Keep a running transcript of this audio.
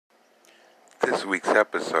This week's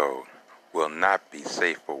episode will not be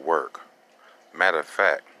safe for work. Matter of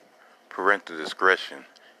fact, parental discretion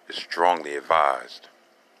is strongly advised.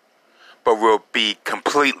 But we'll be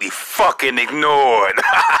completely fucking ignored.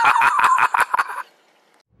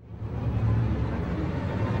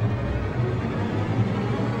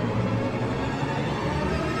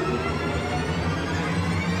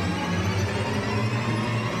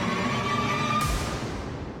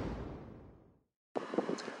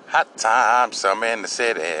 Hot time, summer in the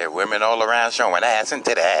city, women all around showing ass and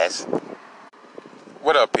titties.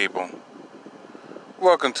 What up, people?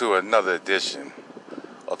 Welcome to another edition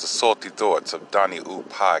of the Salty Thoughts of Donnie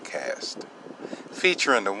podcast,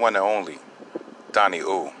 featuring the one and only Donnie,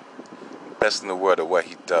 best in the world at what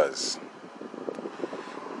he does.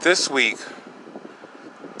 This week,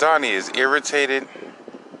 Donnie is irritated,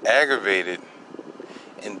 aggravated,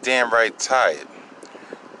 and damn right tired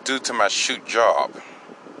due to my shoot job.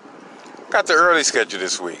 Got the early schedule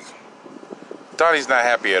this week. Donnie's not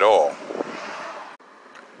happy at all.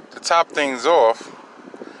 To top things off,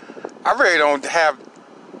 I really don't have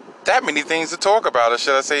that many things to talk about, or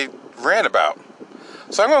should I say rant about.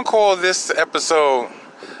 So I'm going to call this episode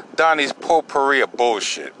Donnie's Potpourri of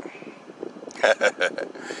Bullshit.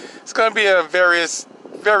 It's going to be a various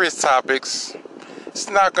topics. It's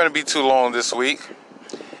not going to be too long this week.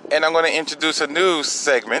 And I'm going to introduce a new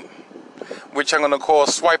segment, which I'm going to call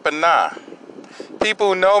Swipe a Nah.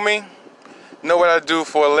 People who know me know what I do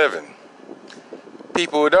for a living.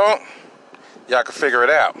 People who don't, y'all can figure it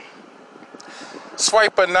out.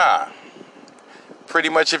 Swipe a Nah. Pretty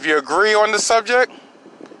much if you agree on the subject,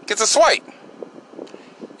 gets a swipe.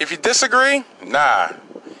 If you disagree, nah,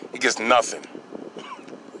 it gets nothing.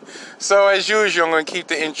 So as usual, I'm going to keep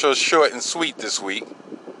the intro short and sweet this week.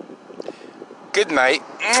 Good night,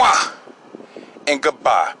 mwah, and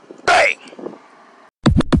goodbye. Bang!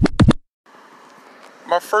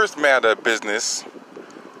 My first matter of business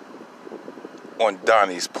on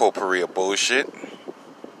Donnie's Potpourri of Bullshit.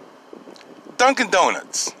 Dunkin'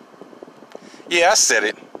 Donuts. Yeah, I said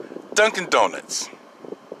it. Dunkin' Donuts.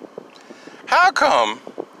 How come,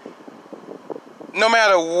 no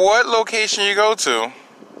matter what location you go to,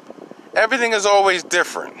 everything is always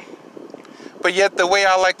different, but yet the way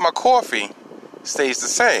I like my coffee stays the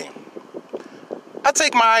same? I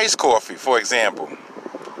take my iced coffee, for example.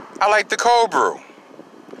 I like the cold brew.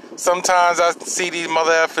 Sometimes I see these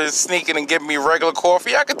mother effers sneaking and giving me regular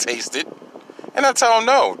coffee. I can taste it. And I tell them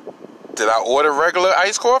no. Did I order regular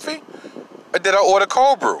iced coffee? Or did I order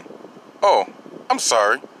cold brew? Oh, I'm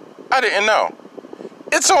sorry. I didn't know.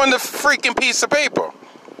 It's on the freaking piece of paper.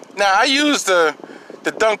 Now, I use the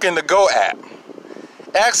Dunkin' To Go app.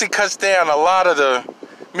 It actually cuts down a lot of the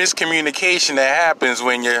miscommunication that happens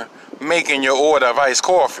when you're making your order of iced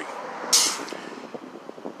coffee.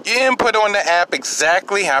 You input on the app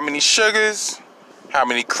exactly how many sugars, how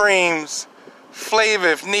many creams, flavor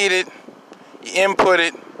if needed. You input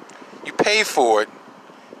it, you pay for it,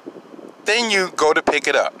 then you go to pick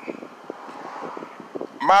it up.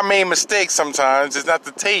 My main mistake sometimes is not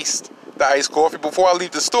to taste the iced coffee before I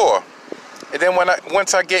leave the store. And then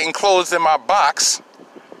once I get enclosed in my box,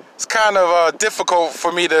 it's kind of difficult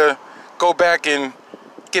for me to go back and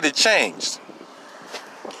get it changed.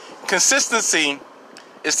 Consistency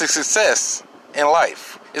is the success in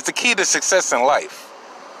life. It's the key to success in life.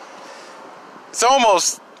 It's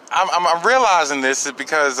almost, I'm realizing this is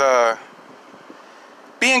because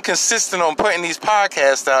being consistent on putting these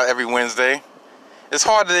podcasts out every Wednesday is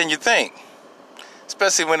harder than you think,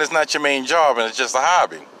 especially when it's not your main job and it's just a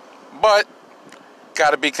hobby. But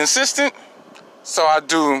gotta be consistent, so I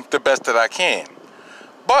do the best that I can.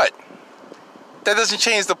 But that doesn't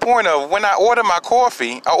change the point of when I order my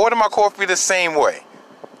coffee the same way.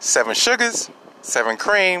 7 sugars, 7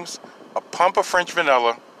 creams, a pump of French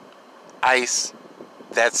vanilla, ice,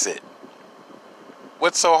 that's it.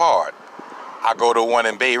 What's so hard? I go to one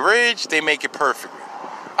in Bay Ridge, they make it perfectly.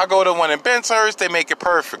 I go to one in Bensonhurst, they make it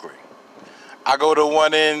perfectly. I go to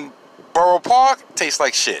one in Borough Park, tastes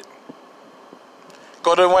like shit.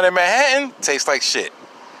 Go to the one in Manhattan, tastes like shit.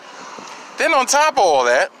 Then on top of all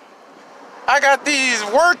that, I got these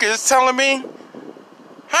workers telling me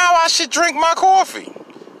how I should drink my coffee.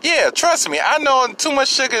 Yeah, trust me, I know too much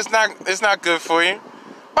sugar is not good for you.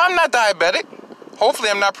 But I'm not diabetic. Hopefully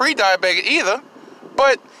I'm not pre-diabetic either.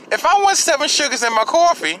 But if I want 7 sugars in my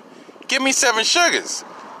coffee, give me 7 sugars.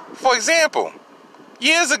 For example,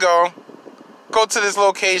 years ago, go to this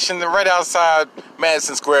location right outside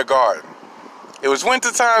Madison Square Garden. It was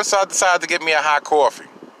wintertime, so I decided to get me a hot coffee.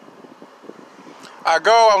 I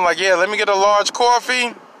go, I'm like, yeah, let me get a large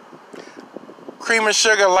coffee. Cream and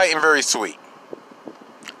sugar, light and very sweet.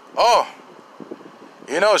 Oh,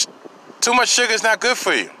 You know, too much sugar is not good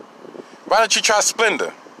for you. Why don't you try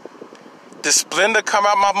Splenda? Did Splenda come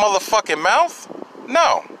out my motherfucking mouth?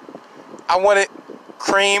 No. I wanted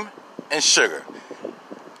cream and sugar.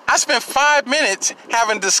 I spent 5 minutes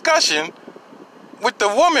having a discussion with the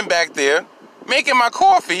woman back there making my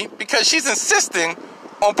coffee because she's insisting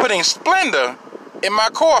on putting Splenda in my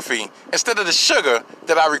coffee instead of the sugar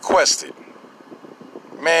that I requested.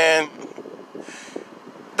 Man,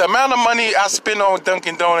 the amount of money I spend on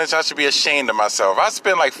Dunkin' Donuts, I should be ashamed of myself. I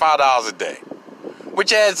spend like $5 a day,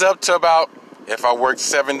 which adds up to about, if I work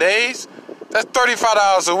 7 days, that's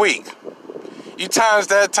 $35 a week. You times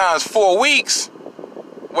that times 4 weeks,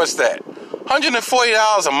 what's that?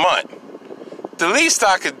 $140 a month. The least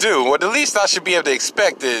I could do, or the least I should be able to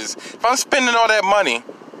expect is, if I'm spending all that money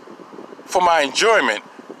for my enjoyment,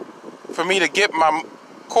 for me to get my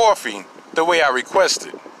coffee the way I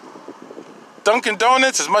requested. Dunkin'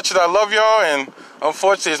 Donuts, as much as I love y'all, and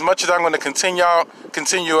unfortunately as much as I'm going to continue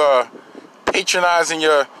patronizing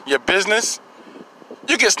your business,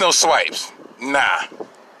 you get no swipes. Nah.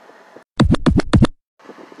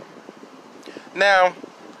 Now,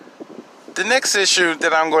 the next issue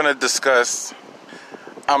that I'm going to discuss,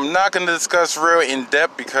 I'm not going to discuss real in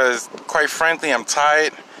depth because, quite frankly, I'm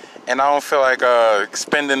tired and I don't feel like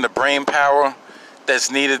expending the brain power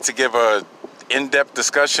that's needed to give a in-depth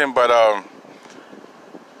discussion. But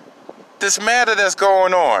this matter that's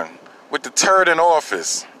going on with the turd in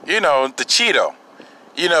office, you know, the Cheeto,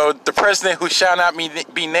 you know, the president who shall not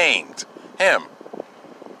be named, him.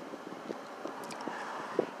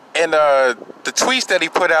 And the tweets that he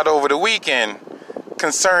put out over the weekend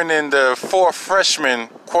concerning the 4 freshmen,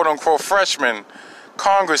 quote-unquote freshman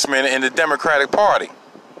congressmen in the Democratic Party.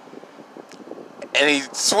 And he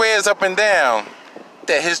swears up and down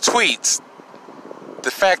that his tweets,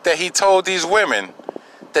 the fact that he told these women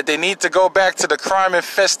that they need to go back to the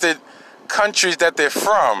crime-infested countries that they're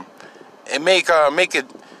from and make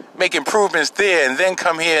improvements there and then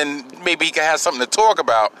come here and maybe he can have something to talk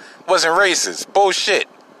about, wasn't racist. Bullshit.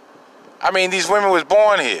 I mean, these women was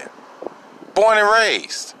born here. Born and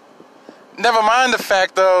raised. Never mind the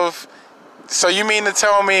fact of, so you mean to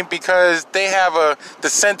tell me because they have a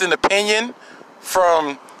dissenting opinion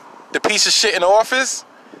from the piece of shit in office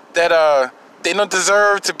that they don't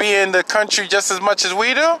deserve to be in the country just as much as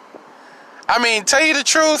we do? I mean, tell you the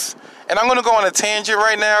truth, and I'm going to go on a tangent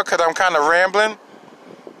right now because I'm kind of rambling.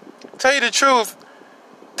 Tell you the truth,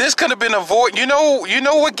 this could have been avoided. You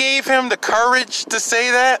know what gave him the courage to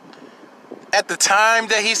say that at the time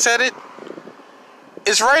that he said it?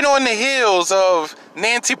 It's right on the heels of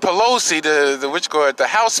Nancy Pelosi, the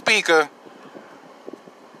House Speaker,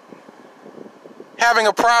 having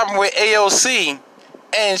a problem with AOC,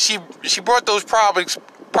 and she brought those problems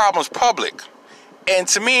public. And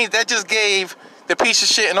to me, that just gave the piece of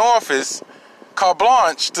shit in office carte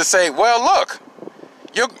blanche to say, well, look,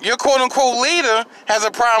 your quote-unquote leader has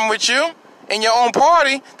a problem with you in your own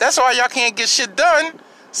party. That's why y'all can't get shit done.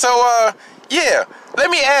 So, yeah, let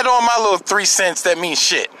me add on my little 3 cents that means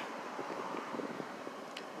shit.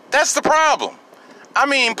 That's the problem. I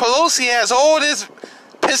mean, Pelosi has all this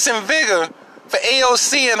piss and vigor for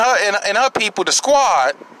AOC and her people, the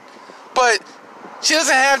squad, but she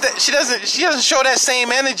doesn't have that. She doesn't show that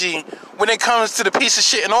same energy when it comes to the piece of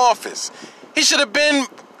shit in office. He should have been.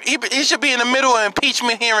 He should be in the middle of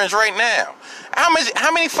impeachment hearings right now.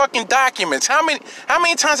 How many fucking documents? How many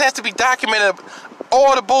times has to be documented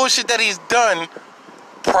all the bullshit that he's done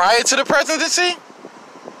prior to the presidency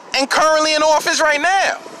and currently in office right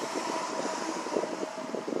now?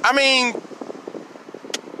 I mean,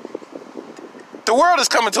 the world is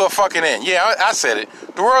coming to a fucking end. Yeah, I said it.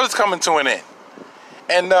 The world is coming to an end.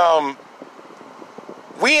 And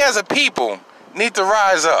we as a people need to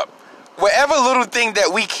rise up. Whatever little thing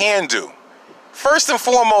that we can do. First and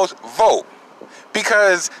foremost, vote.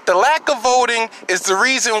 Because the lack of voting is the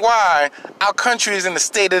reason why our country is in the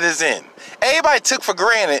state it is in. Everybody took for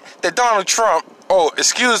granted that Donald Trump,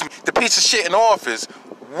 the piece of shit in office,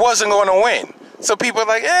 wasn't going to win. So people are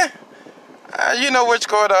like, you know what's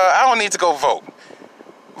going on, I don't need to go vote.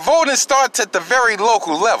 Voting starts at the very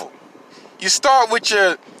local level. You start with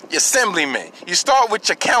your assemblyman. You start with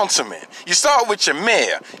your councilman. You start with your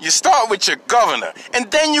mayor. You start with your governor. And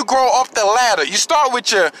then you grow up the ladder. You start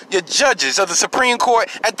with your judges of the Supreme Court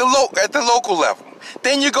at the local level.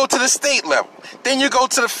 Then you go to the state level. Then you go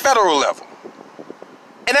to the federal level.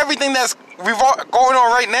 And everything that's going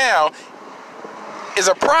on right now is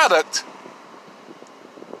a product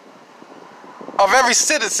of every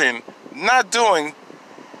citizen not doing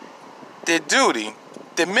their duty,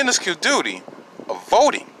 their minuscule duty of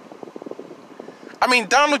voting. I mean,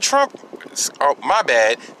 Donald Trump oh, my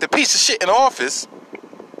bad, the piece of shit in office,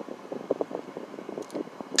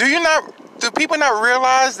 do people not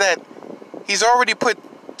realize that he's already put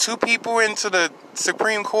 2 people into the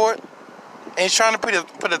Supreme Court, and he's trying to put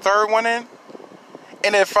a third one in?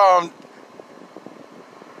 And if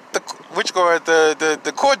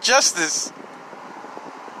the court justice,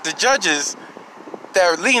 the judges that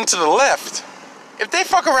are leaning to the left, if they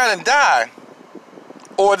fuck around and die,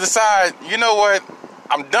 or decide, you know what,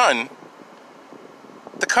 I'm done,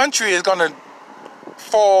 the country is going to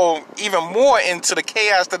fall even more into the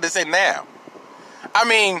chaos that it's in now. I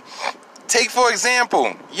mean, take for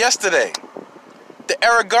example, yesterday, the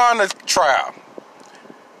Eric Garner trial.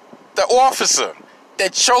 The officer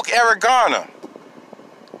that choked Eric Garner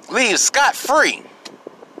leaves scot-free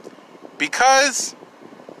because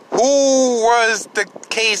who was the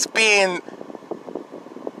case being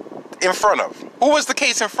in front of? Who was the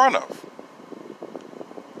case in front of?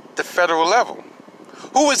 The federal level.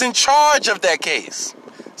 Who was in charge of that case?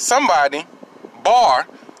 Somebody, Barr,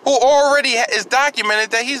 who already is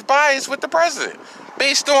documented that he's biased with the president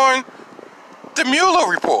based on the Mueller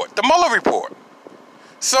report, the Mueller report.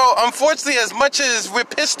 So, unfortunately, as much as we're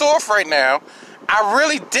pissed off right now, I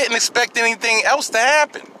really didn't expect anything else to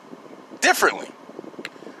happen differently.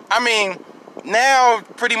 I mean, now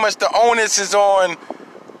pretty much the onus is on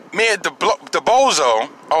Mayor de Blasio,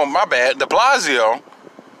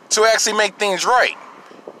 to actually make things right.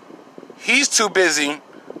 He's too busy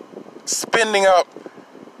spending up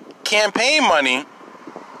campaign money,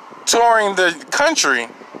 touring the country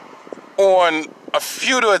on a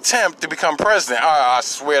futile attempt to become president. I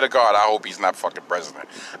swear to God, I hope he's not fucking president.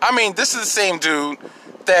 I mean, this is the same dude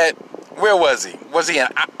that, where was he? Was he in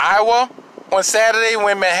Iowa on Saturday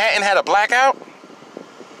when Manhattan had a blackout?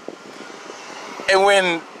 And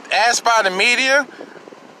when asked by the media,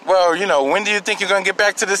 well, you know, when do you think you're going to get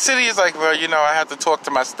back to the city? He's like, well, you know, I have to talk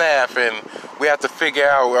to my staff and we have to figure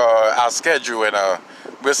out our schedule and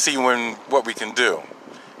we'll see what we can do.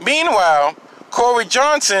 Meanwhile, Corey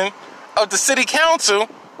Johnson of the city council,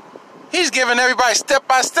 he's giving everybody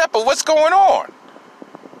step-by-step of what's going on.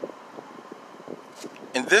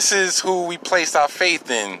 And this is who we placed our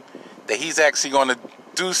faith in, that he's actually going to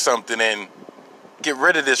do something and get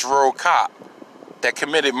rid of this rogue cop that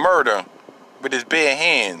committed murder with his bare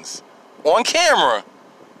hands on camera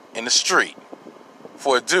in the street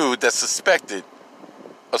for a dude that's suspected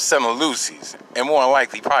of selling Lucy's, and more than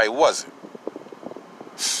likely probably wasn't.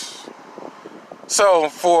 So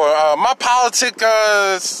for my politic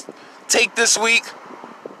take this week,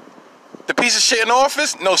 the piece of shit in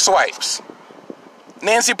office, no swipes.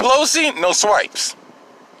 Nancy Pelosi, no swipes.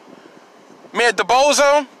 Mayor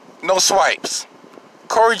DeBozo, no swipes.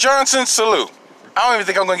 Corey Johnson, salute. I don't even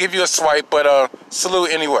think I'm going to give you a swipe, but salute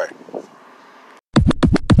anyway.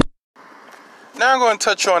 Now I'm going to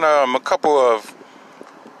touch on a couple of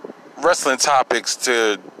wrestling topics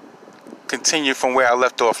to continue from where I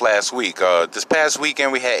left off last week. This past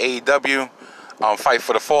weekend we had AEW, Fight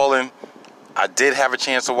for the Fallen. I did have a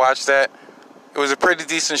chance to watch that. It was a pretty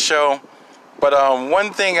decent show. But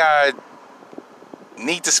one thing I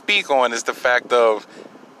need to speak on is the fact of,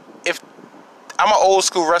 if I'm an old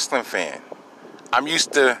school wrestling fan, I'm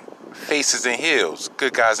used to faces and heels,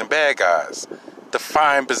 good guys and bad guys,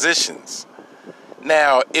 defined positions.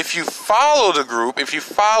 Now, if you follow the group, if you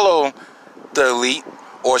follow the Elite,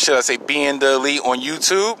 or should I say being the Elite on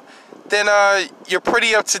YouTube, then you're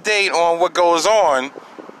pretty up to date on what goes on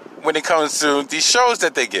when it comes to these shows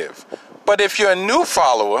that they give. But if you're a new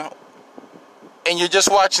follower and you're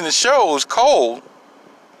just watching the shows cold,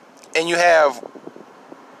 and you have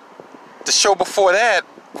the show before that,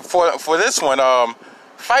 for this one,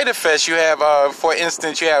 Fyter Fest, you have, for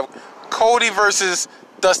instance, you have Cody versus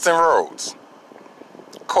Dustin Rhodes.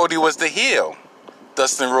 Cody was the heel.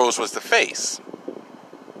 Dustin Rhodes was the face.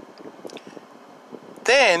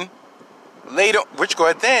 Then,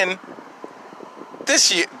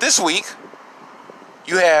 this week,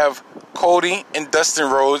 you have Cody and Dustin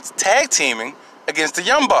Rhodes tag teaming against the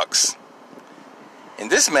Young Bucks. In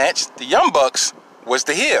this match, the Young Bucks was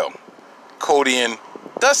the heel. Cody and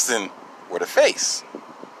Dustin were the face.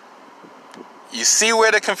 You see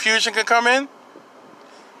where the confusion can come in?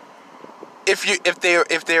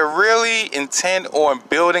 If they're really intent on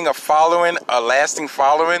building a following, a lasting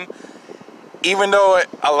following, even though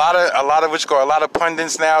a lot of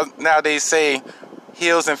pundits nowadays say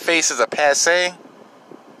heels and faces are passé,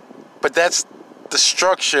 but that's the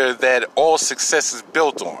structure that all success is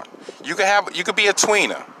built on. You could be a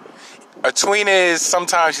tweener. A tweener is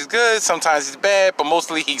sometimes he's good, sometimes he's bad, but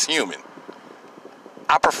mostly he's human.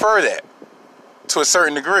 I prefer that to a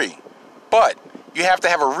certain degree. But you have to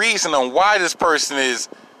have a reason on why this person is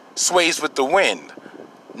sways with the wind.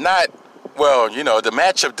 Not, well, the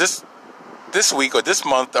matchup this week or this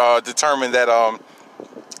month determined that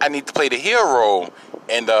I need to play the heel role,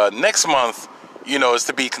 and next month, is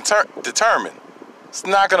to be determined. It's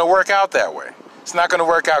not going to work out that way. It's not going to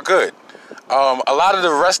work out good. A lot of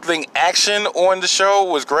the wrestling action on the show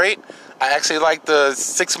was great. I actually liked the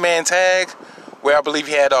 6-man tag, where I believe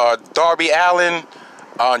he had Darby Allin,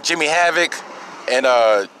 Jimmy Havoc, and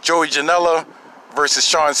Joey Janela versus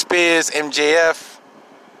Shawn Spears, MJF,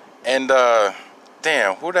 and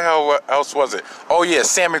who the hell else was it? Oh yeah,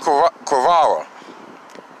 Sammy Guevara.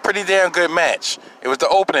 Pretty damn good match. It was the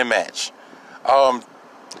opening match. I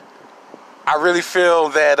really feel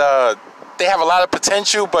that they have a lot of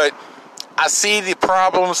potential, but I see the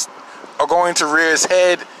problems are going to rear its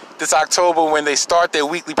head this October when they start their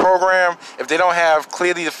weekly program. If they don't have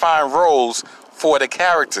clearly defined roles for the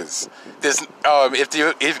characters,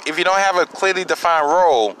 if you don't have a clearly defined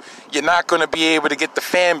role, you're not going to be able to get the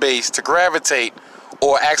fan base to gravitate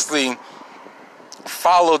or actually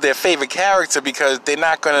follow their favorite character, because they're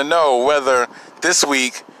not going to know whether this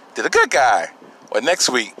week did a good guy or next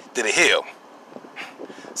week did a heel.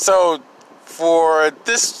 So for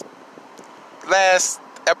this last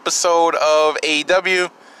episode of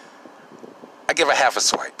AEW, I give a half a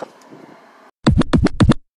swipe.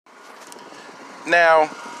 Now,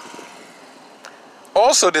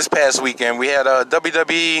 also this past weekend, we had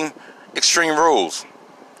WWE Extreme Rules.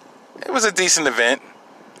 It was a decent event.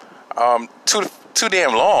 Too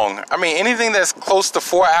damn long. I mean, anything that's close to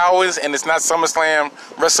 4 hours and it's not SummerSlam,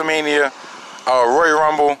 WrestleMania, Royal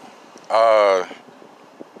Rumble, I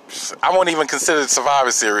won't even consider the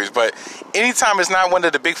Survivor Series, but anytime it's not one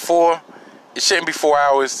of the big four, it shouldn't be 4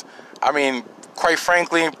 hours. I mean, quite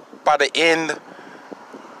frankly, by the end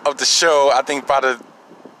of the show, I think by the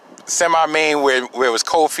semi-main where it was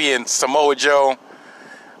Kofi and Samoa Joe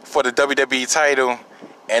for the WWE title,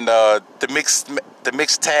 and the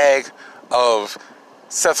mixed tag of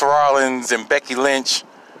Seth Rollins and Becky Lynch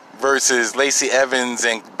versus Lacey Evans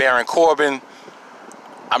and Baron Corbin,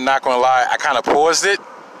 I'm not going to lie, I kind of paused it,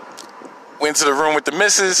 went to the room with the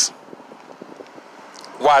missus,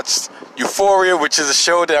 watched Euphoria, which is a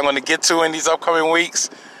show that I'm going to get to in these upcoming weeks.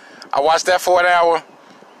 I watched that for an hour,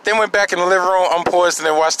 then went back in the living room, unpaused, and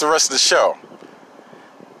then watched the rest of the show.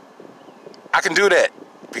 I can do that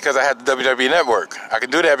because I had the WWE Network. I can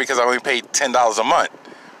do that because I only paid $10 a month.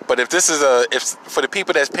 But if this is if for the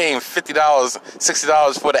people that's paying $50,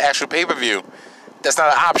 $60 for the actual pay-per-view, that's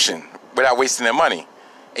not an option without wasting their money.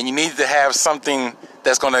 And you need to have something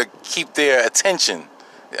that's going to keep their attention.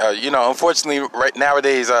 Unfortunately, right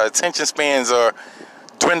nowadays, attention spans are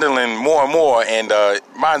dwindling more and more, and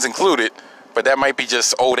mine's included. But that might be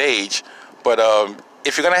just old age. But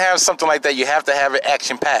if you're going to have something like that, you have to have it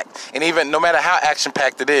action-packed. And even no matter how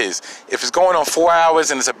action-packed it is, if it's going on 4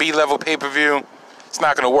 hours and it's a B-level pay-per-view, it's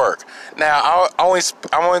not going to work. Now, I'm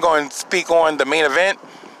only going to speak on the main event.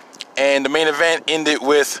 And the main event ended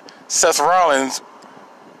with Seth Rollins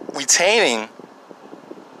retaining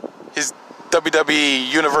his WWE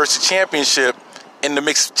Universal Championship in the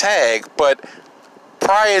mixed tag. But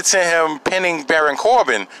prior to him pinning Baron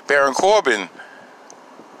Corbin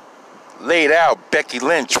laid out Becky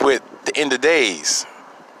Lynch with the End of Days,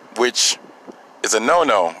 which is a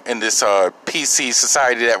no-no in this PC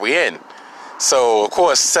society that we're in. So, of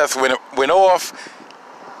course, Seth went off,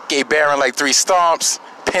 gave Baron like 3 stomps,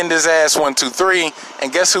 pinned his ass 1, 2, 3,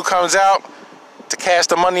 and guess who comes out to cash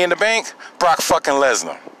the Money in the Bank? Brock fucking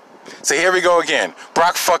Lesnar. So here we go again.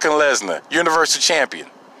 Brock fucking Lesnar, Universal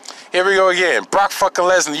Champion. Here we go again. Brock fucking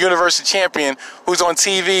Lesnar, Universal Champion, who's on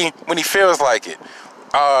TV when he feels like it.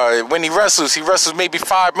 When he wrestles maybe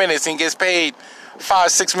 5 minutes and gets paid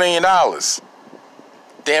 $5-6 million.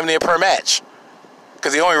 Damn near per match.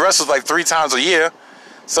 Because he only wrestles like 3 times a year.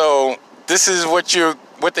 So this is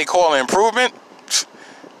what they call an improvement?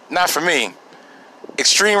 Not for me.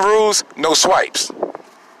 Extreme Rules, no swipes.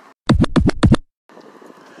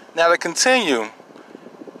 Now to continue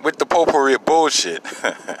with the Potpourri of Bullshit,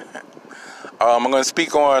 I'm going to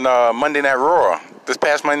speak on Monday Night Raw. This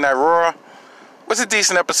past Monday Night Raw was a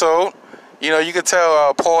decent episode. You could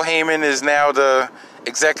tell Paul Heyman is now the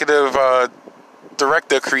executive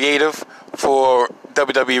director, creative for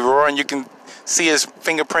WWE Raw, and you can see his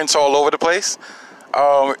fingerprints all over the place.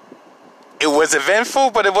 It was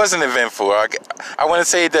eventful, but it wasn't eventful. I want to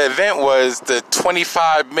say the event was the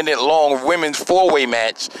 25-minute long women's 4-way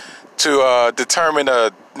match to determine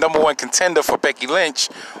a number 1 contender for Becky Lynch,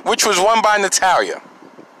 which was won by Natalya,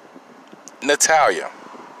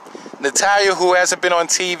 who hasn't been on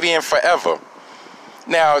TV in forever.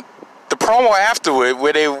 Now, the promo afterward,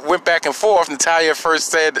 where they went back and forth, Natalya first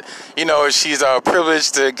said, she's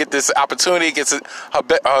privileged to get this opportunity, gets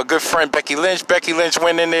her good friend Becky Lynch. Becky Lynch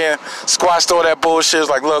went in there, squashed all that bullshit. It was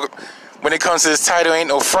like, look, when it comes to this title, ain't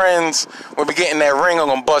no friends. When we get in that ring, I'm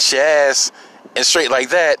going to bust your ass, and straight like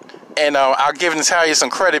that. And I'll give Natalya some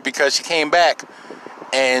credit because she came back,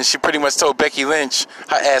 and she pretty much told Becky Lynch,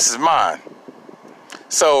 her ass is mine.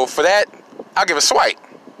 So for that, I'll give a swipe.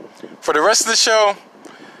 For the rest of the show,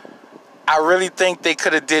 I really think they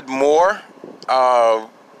could have did more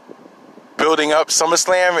building up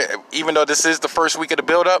SummerSlam, even though this is the first week of the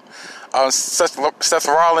build-up. Seth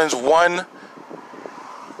Rollins won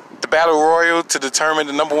the Battle Royal to determine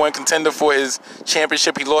the number one contender for his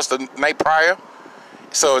championship. He lost the night prior.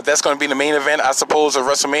 So that's going to be the main event, I suppose, of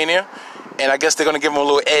WrestleMania. And I guess they're going to give him a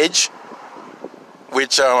little edge,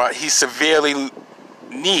 which he severely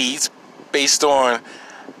needs based on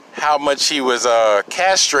how much he was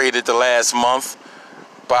castrated the last month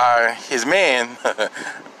by his man,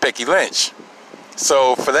 Becky Lynch.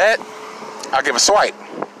 So for that, I'll give a swipe.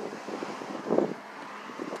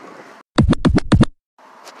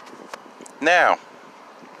 Now,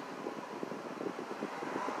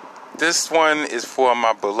 this one is for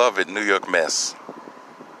my beloved New York Mets.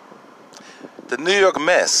 The New York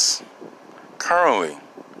Mets currently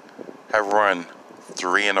have run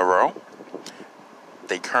 3 in a row.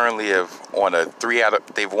 They currently have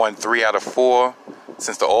they've won 3 out of 4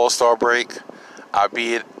 since the All-Star break.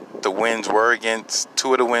 Albeit two of the wins were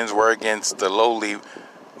against the lowly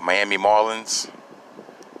Miami Marlins.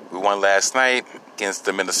 We won last night against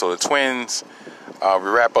the Minnesota Twins. We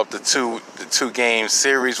wrap up the two game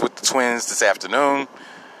series with the Twins this afternoon,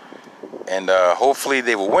 and hopefully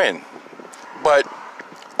they will win. But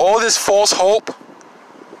all this false hope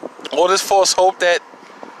that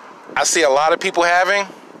I see a lot of people having,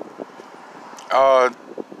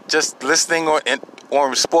 just listening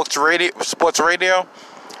on sports radio.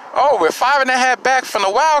 Oh, we're 5.5 back from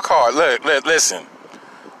the wild card. Look, listen.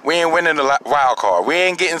 We ain't winning the wild card. We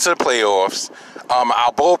ain't getting to the playoffs.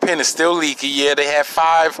 Our bullpen is still leaky. Yeah, they have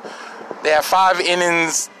 5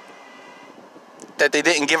 innings that they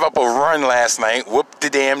didn't give up a run last night. Whoop the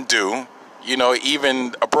damn do.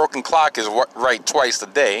 Even a broken clock is right twice a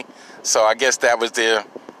day. So I guess that was their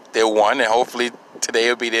one, and hopefully today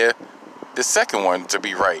will be the second one to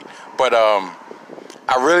be right. But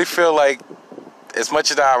I really feel like, as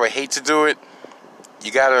much as I would hate to do it,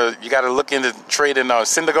 you gotta look into trading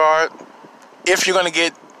Syndergaard if you're gonna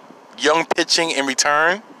get young pitching in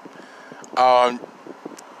return.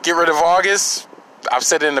 Get rid of Vargas. I've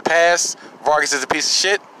said it in the past. Vargas is a piece of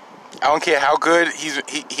shit. I don't care how good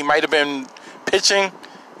he might have been pitching.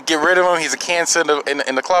 Get rid of him. He's a cancer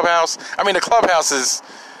in the clubhouse. I mean, the clubhouse is,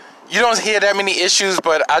 you don't hear that many issues,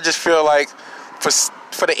 but I just feel like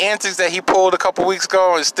for the antics that he pulled a couple weeks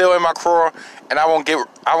ago, it's still in my craw, and I won't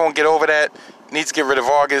get over that. Needs to get rid of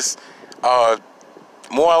Vargas.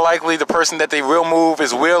 More likely, the person that they will move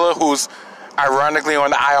is Wheeler, who's ironically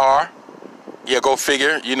on the IR. Yeah, go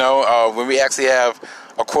figure. When we actually have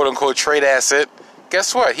a quote-unquote trade asset,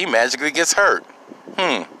 guess what? He magically gets hurt.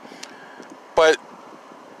 But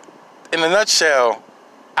in a nutshell,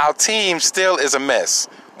 our team still is a mess.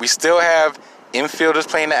 We still have infielders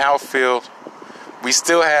playing the outfield. We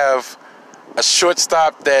still have a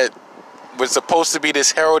shortstop that was supposed to be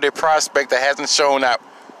this heralded prospect that hasn't shown up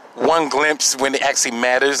one glimpse when it actually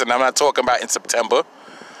matters, and I'm not talking about in September.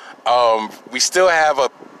 We still have a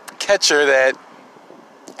catcher that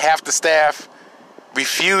half the staff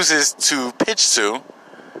refuses to pitch to.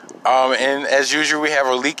 And as usual, we have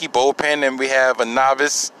a leaky bullpen, and we have a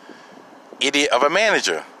novice idiot of a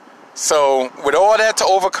manager. So with all that to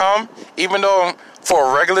overcome, even though for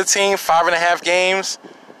a regular team, 5.5 games,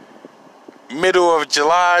 middle of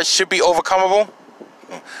July should be overcomable,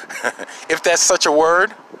 if that's such a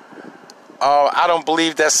word, I don't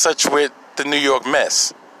believe that's such with the New York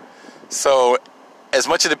Mets. So as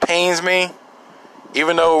much as it pains me,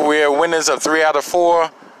 even though we're winners of 3 out of 4,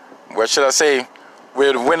 what should I say,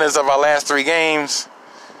 we're the winners of our last 3 games,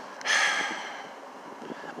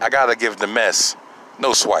 I gotta give the Mets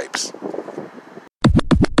no swipes.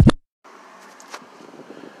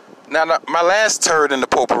 Now, my last turd in the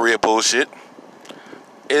potpourri of bullshit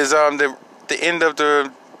is the end of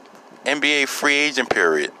the NBA free agent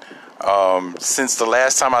period. Since the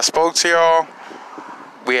last time I spoke to y'all,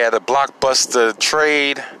 we had a blockbuster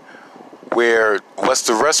trade where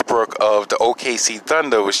Russell Westbrook of the OKC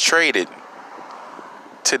Thunder was traded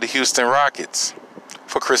to the Houston Rockets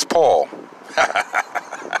for Chris Paul.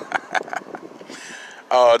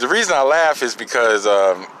 The reason I laugh is because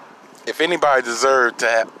if anybody deserved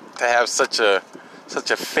to have such a such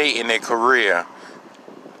a fate in their career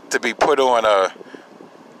to be put on a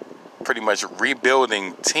pretty much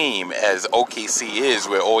rebuilding team as OKC is,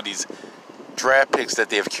 with all these draft picks that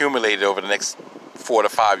they've accumulated over the next 4 to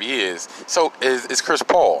 5 years. So is Chris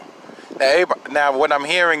Paul. Now what I'm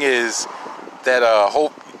hearing is that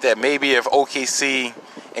hope that maybe if OKC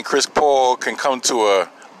and Chris Paul can come to a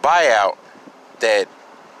buyout, that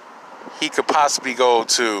he could possibly go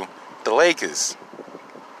to the Lakers.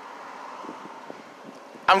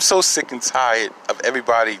 I'm so sick and tired of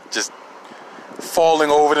everybody just falling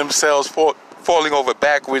over themselves, falling over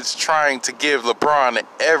backwards, trying to give LeBron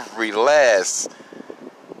every last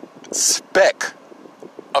speck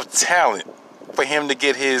of talent for him to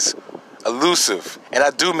get his elusive, and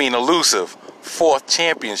I do mean elusive, 4th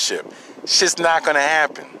championship. It's just not going to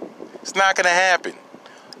happen. It's not going to happen.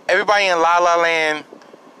 Everybody in La La Land,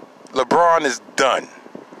 LeBron is done.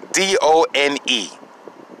 D-O-N-E.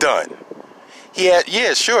 Done. He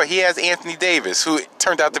has Anthony Davis, who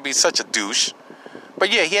turned out to be such a douche. But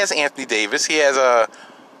yeah, he has Anthony Davis. He has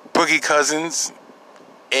Boogie Cousins.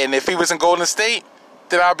 And if he was in Golden State,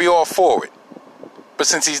 then I'd be all for it. But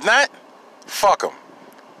since he's not, fuck him.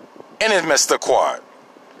 And his Mr. Quad.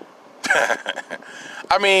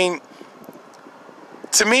 I mean,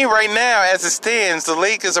 to me right now, as it stands, the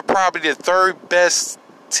Lakers are probably the 3rd best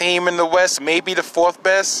team in the West, maybe the 4th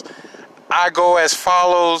best. I go as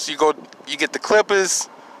follows. You get the Clippers,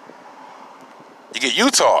 you get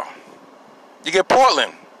Utah, you get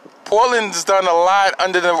Portland. Portland's done a lot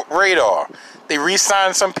under the radar. They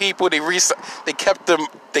re-signed some people. They kept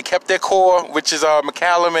their core, which is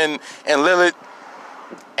McCallum and Lillard,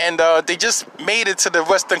 and they just made it to the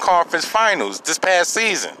Western Conference Finals this past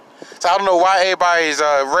season. So I don't know why everybody's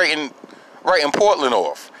writing Portland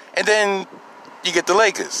off. And then you get the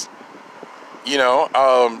Lakers. You know,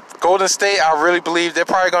 Golden State, I really believe they're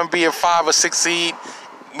probably going to be a 5 or 6 seed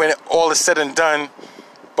when all is said and done.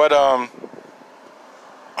 But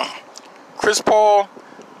Chris Paul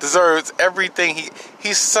deserves everything.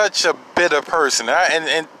 He's such a bitter person.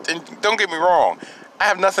 And don't get me wrong, I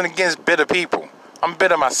have nothing against bitter people. I'm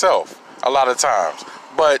bitter myself a lot of times.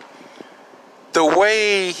 But the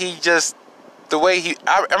way I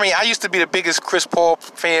used to be the biggest Chris Paul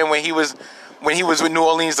fan when he was with New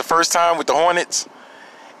Orleans the first time with the Hornets,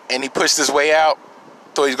 and he pushed his way out,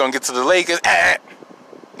 thought he was going to get to the Lakers.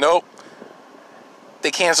 Nope.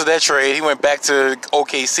 They canceled that trade. He went back to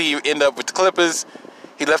OKC, ended up with the Clippers.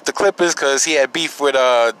 He left the Clippers because he had beef with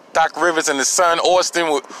Doc Rivers and his son,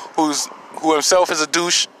 Austin, who himself is a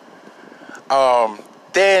douche.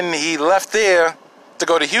 Then he left there to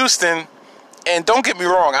go to Houston. And don't get me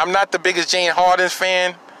wrong, I'm not the biggest James Harden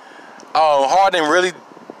fan. Harden really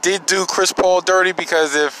did do Chris Paul dirty,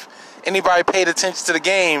 because if anybody paid attention to the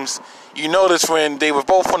games, you notice when they were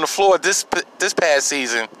both on the floor this past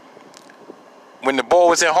season, when the ball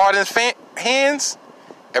was in Harden's hands,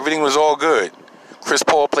 everything was all good. Chris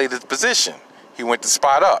Paul played his position. He went to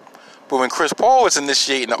spot up. But when Chris Paul was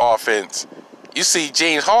initiating the offense, you see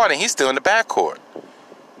James Harden, he's still in the backcourt.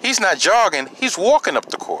 He's not jogging, he's walking up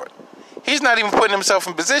the court. He's not even putting himself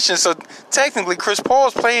in position. So technically, Chris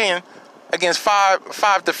Paul's playing against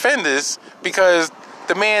five defenders, because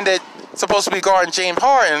the man that's supposed to be guarding James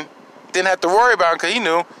Harden didn't have to worry about him, because he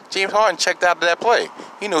knew James Harden checked out of that play.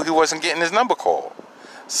 He knew he wasn't getting his number called.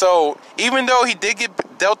 So even though he did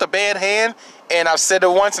get dealt a bad hand, and I've said it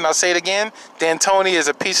once and I'll say it again, D'Antoni is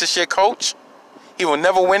a piece of shit coach. He will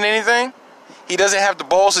never win anything. He doesn't have the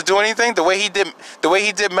balls to do anything. The way he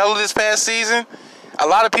did Melo this past season, a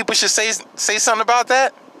lot of people should say something about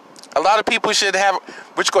that. A lot of people should have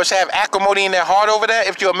acrimony in their heart over that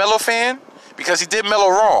if you're a Melo fan, because he did Melo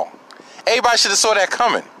wrong. Everybody should have saw that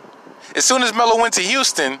coming. As soon as Melo went to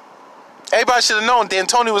Houston, everybody should have known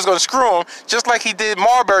D'Antoni was going to screw him, just like he did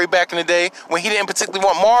Marbury back in the day when he didn't particularly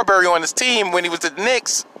want Marbury on his team when he was at the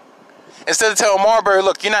Knicks. Instead of telling Marbury,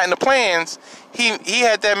 look, you're not in the plans, he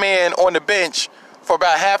had that man on the bench for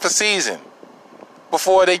about half a season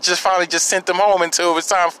before they just finally sent him home until it was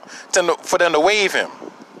time for them to waive him.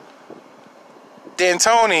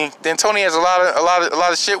 D'Antoni has a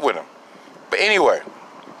lot of shit with him. But anyway,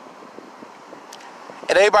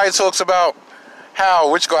 and everybody talks about how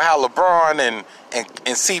LeBron and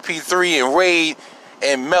CP3 and Wade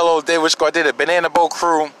and Melo did a banana boat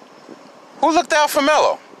crew. Who looked out for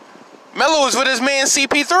Melo? Melo was with his man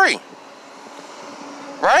CP3,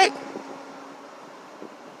 right?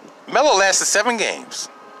 Melo lasted 7 games.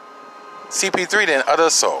 CP3 didn't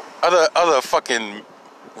other fucking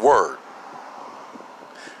word.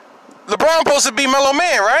 LeBron supposed to be Melo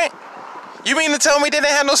man, right? You mean to tell me they didn't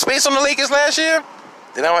have no space on the Lakers last year?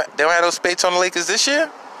 They don't have no space on the Lakers this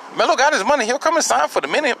year? Melo got his money. He'll come and sign for the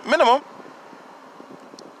minimum.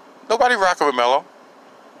 Nobody rocking with Melo.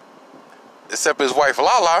 Except his wife,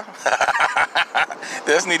 Lala.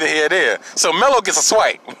 That's neither here nor there. So Melo gets a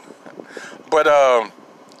swipe. But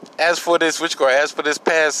as for this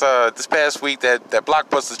past week, that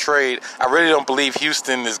blockbuster trade, I really don't believe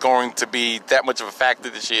Houston is going to be that much of a factor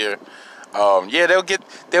this year. Yeah, they'll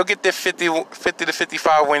get their 50 to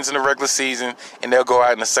 55 wins in the regular season, and they'll go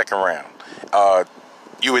out in the second round.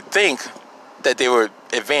 You would think that they would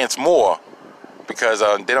advance more because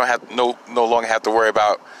they don't have no longer have to worry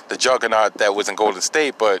about the juggernaut that was in Golden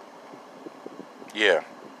State. But yeah,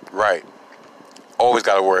 right. Always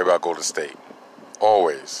got to worry about Golden State.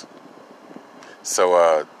 Always.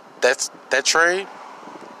 So that's that trade.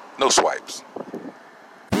 No swipes.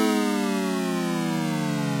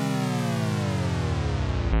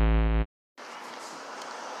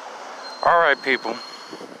 All right, people.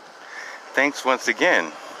 Thanks once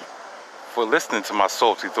again for listening to my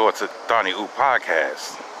Salty Thoughts at Donnie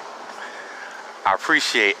podcast. I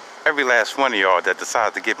appreciate every last one of y'all that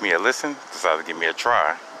decided to give me a listen, decided to give me a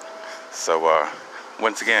try. So,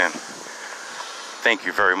 once again, thank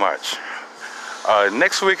you very much.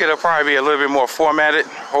 Next week, it'll probably be a little bit more formatted.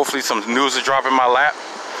 Hopefully some news will drop in my lap.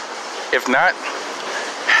 If not,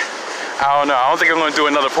 I don't know. I don't think I'm going to do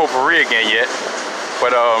another potpourri again yet.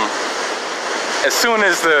 But as soon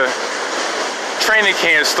as the training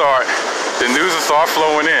camp start, the news will start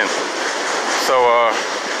flowing in. So,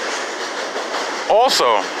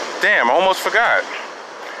 also, damn, I almost forgot.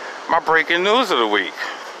 My breaking news of the week.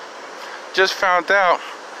 Just found out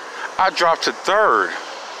I dropped to 3rd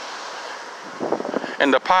in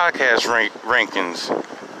the podcast rankings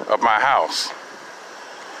of my house.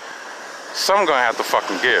 So I'm gonna have to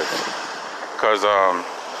fucking give. Cause I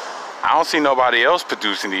don't see nobody else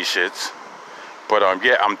producing these shits. But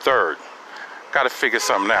yeah, I'm 3rd. Gotta figure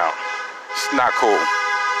something out. It's not cool.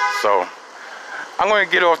 So I'm gonna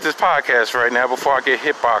get off this podcast right now before I get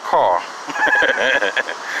hit by a car.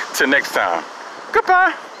 Till next time.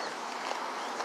 Goodbye.